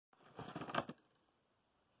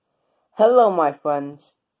Hello, my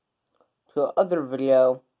friends, to another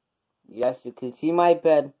video. Yes, you can see my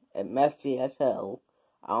bed. It's messy as hell.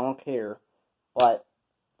 I don't care. But,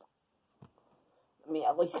 let me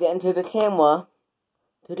at least get into the camera.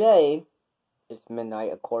 Today, it's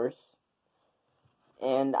midnight, of course.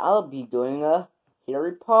 And I'll be doing a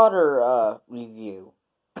Harry Potter review.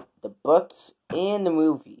 The books and the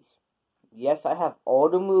movies. Yes, I have all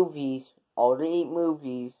the movies, all the 8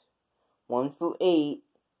 movies, 1 through 8.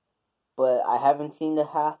 But I haven't seen the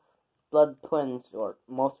Half-Blood Prince, or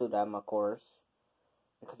most of them, of course.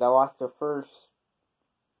 Because I watched the first,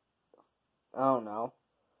 4,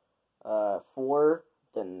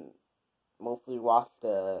 then mostly watched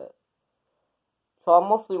so I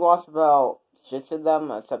mostly watched about 6 of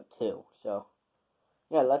them, except 2. So,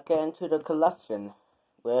 yeah, let's get into the collection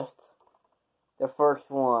with the first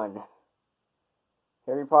one.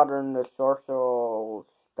 Harry Potter and the Sorcerer's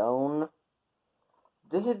Stone.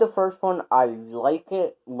 This is the first one. I like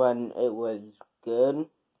it when it was good.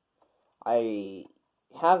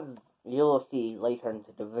 You'll see later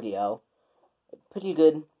into the video. It's pretty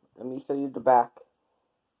good. Let me show you the back.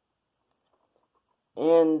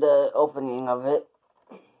 And the opening of it.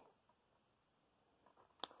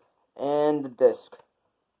 And the disc.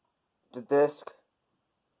 This.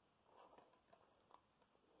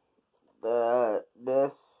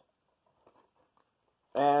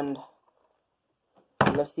 And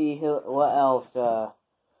let's see what else.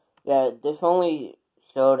 Yeah, this only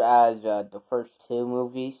showed as the first 2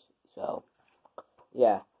 movies. So,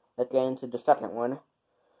 yeah, let's get into the second one.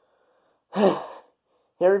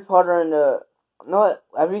 Harry Potter and the... No,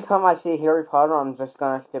 every time I say Harry Potter, I'm just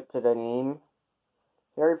gonna skip to the name.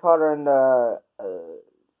 Harry Potter and the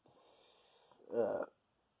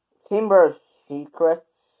Chamber of Secrets.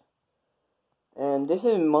 And this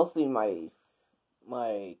is mostly my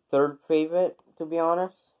third favorite, to be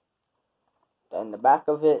honest. And the back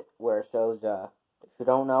of it, where it shows, if you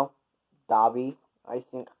don't know, Dobby. I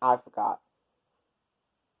forgot.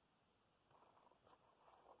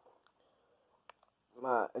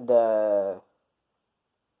 The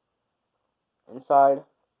inside,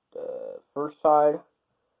 the first side,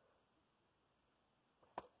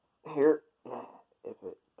 here, if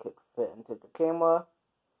it could fit into the camera,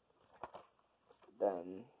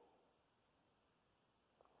 then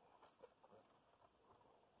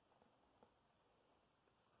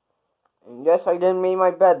and yes, I didn't make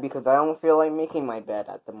my bed because I don't feel like making my bed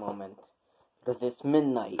at the moment because it's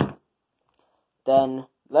midnight. Then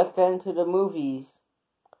let's get into the movies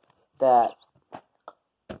that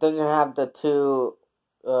doesn't have the 2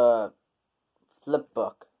 flip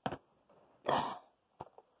book.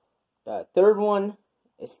 The third one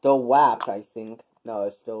is still wrapped, I think. No,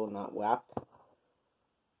 it's still not wrapped.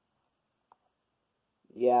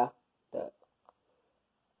 Yeah,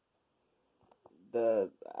 the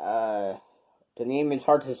name is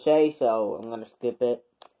hard to say, so I'm gonna skip it.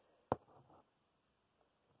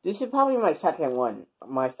 This is probably my second one,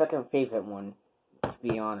 my second favorite one, to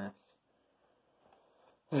be honest.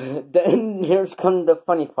 Then here's come the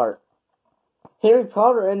funny part. Harry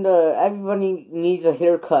Potter and everybody needs a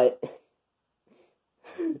haircut.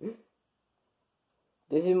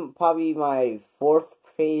 This is probably my 4th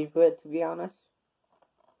favorite, to be honest.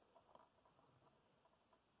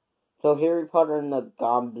 So Harry Potter and the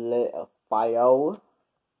Goblet of Fire.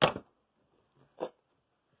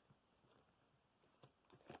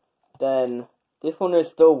 Then this one is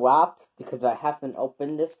still wrapped because I haven't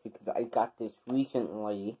opened this because I got this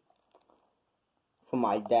recently from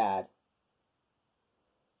my dad.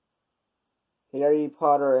 Harry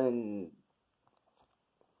Potter and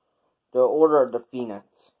the Order of the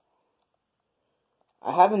Phoenix.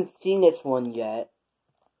 I haven't seen this one yet.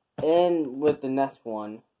 And with the next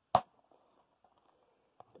one, the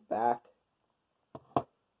back.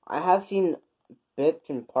 I have seen bits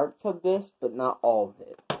and parts of this, but not all of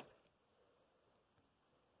it.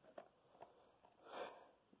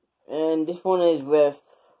 And this one is with,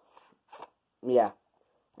 yeah.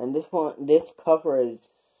 And this cover is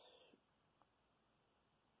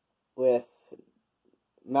with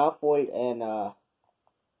Malfoy and,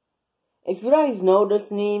 if you guys know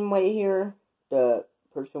this name right here, the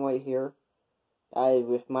person right here, that is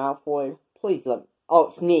with Malfoy, please let me, oh,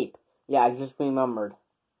 Snape. Yeah, I just remembered.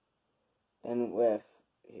 And with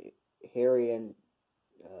Harry and,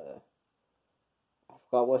 I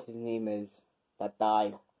forgot what his name is, that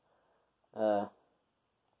died. Not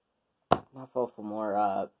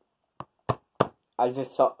Voldemort, I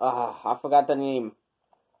just saw, I forgot the name.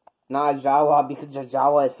 Not Jawa, because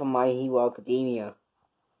Jawa is from My Hero Academia.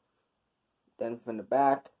 Then from the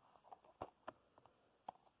back.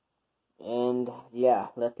 And And yeah,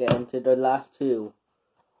 let's get into the last two.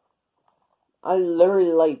 I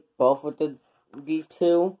literally like both of these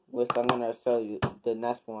two, which I'm gonna show you the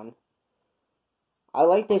next one. I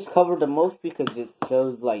like this cover the most because it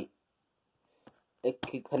shows like it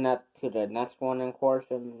could connect to the next one, of course,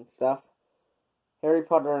 and stuff. Harry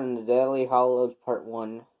Potter and the Deathly Hallows Part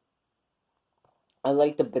 1. I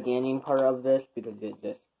like the beginning part of this because it's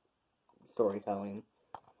just storytelling.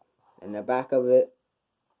 In the back of it,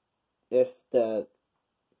 if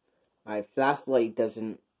my flashlight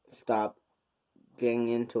doesn't stop getting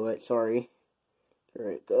into it, sorry.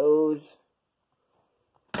 Here it goes.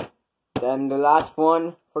 Then the last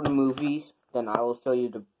one for the movies. Then I will show you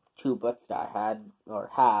the 2 books that I had or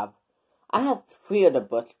have. I have 3 of the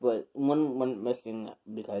books, but one went missing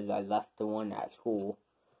because I left the one at school.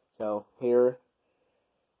 So here,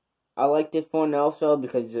 I like this one also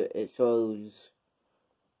because it shows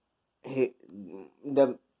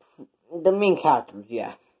the main characters.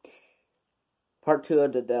 Yeah, Part 2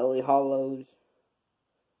 of the Deathly Hallows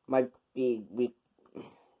might be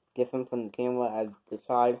different from the camera as the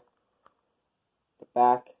side. The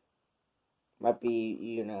back might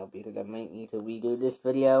be, because I might need to redo this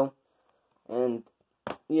video. And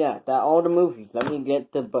yeah, that all the movies. Let me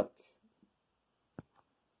get the books.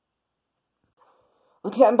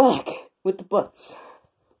 Okay, I'm back with the books.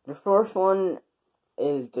 The first one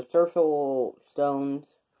is The Sorcerer's Stones.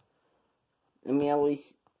 Let me at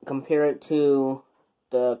least compare it to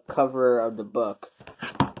the cover of the book.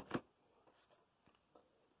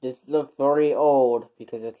 This looks very old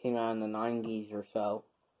because it came out in the 90s or so.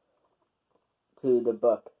 To the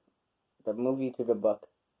book. The movie to the book.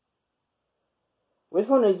 Which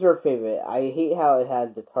one is your favorite? I hate how it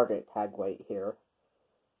has the Target tag right here.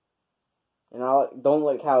 And I don't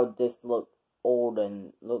like how this looks old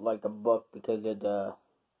and look like a book because of the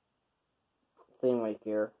thing right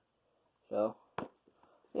here. So,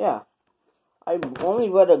 yeah. I've only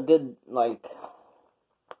read a good, like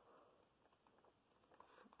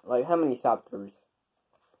how many chapters?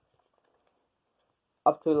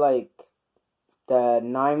 Up to, like, the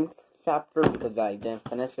 9th chapter because I didn't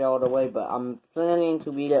finish it all the way, but I'm planning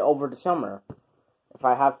to read it over the summer if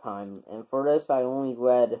I have time. And for this, I only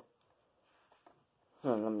read,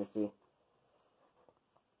 let me see,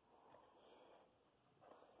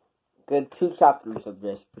 good 2 chapters of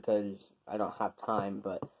this because I don't have time.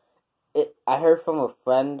 But I heard from a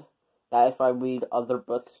friend that if I read other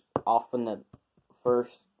books off in the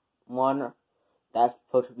first one, that's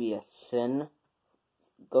supposed to be a sin.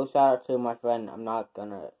 Go shout out to my friend. I'm not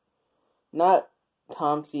Tom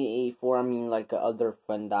C84, I mean like the other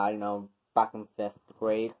friend that I know back in 5th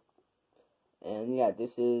grade. And yeah,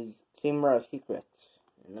 this is Chamber of Secrets.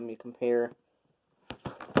 And let me compare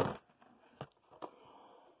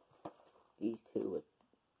these two with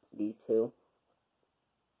these two.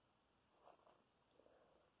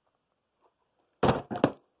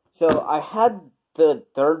 So I had the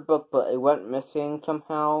 3rd book, but it went missing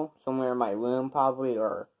somehow, somewhere in my room probably,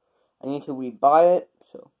 or I need to rebuy it.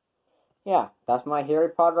 So yeah, that's my Harry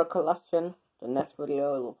Potter collection. The next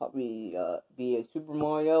video will probably be a Super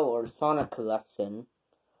Mario or Sonic collection.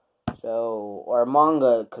 So, or a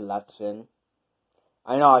manga collection.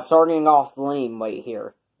 I know, I'm starting off lame right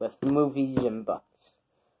here with movies and books.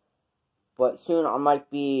 But soon I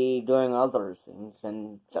might be doing other things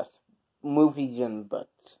and just movies and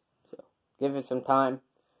books. So, give it some time.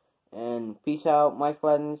 And peace out, my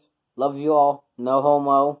friends. Love you all. No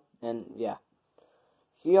homo. And yeah.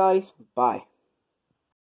 See you guys. Bye.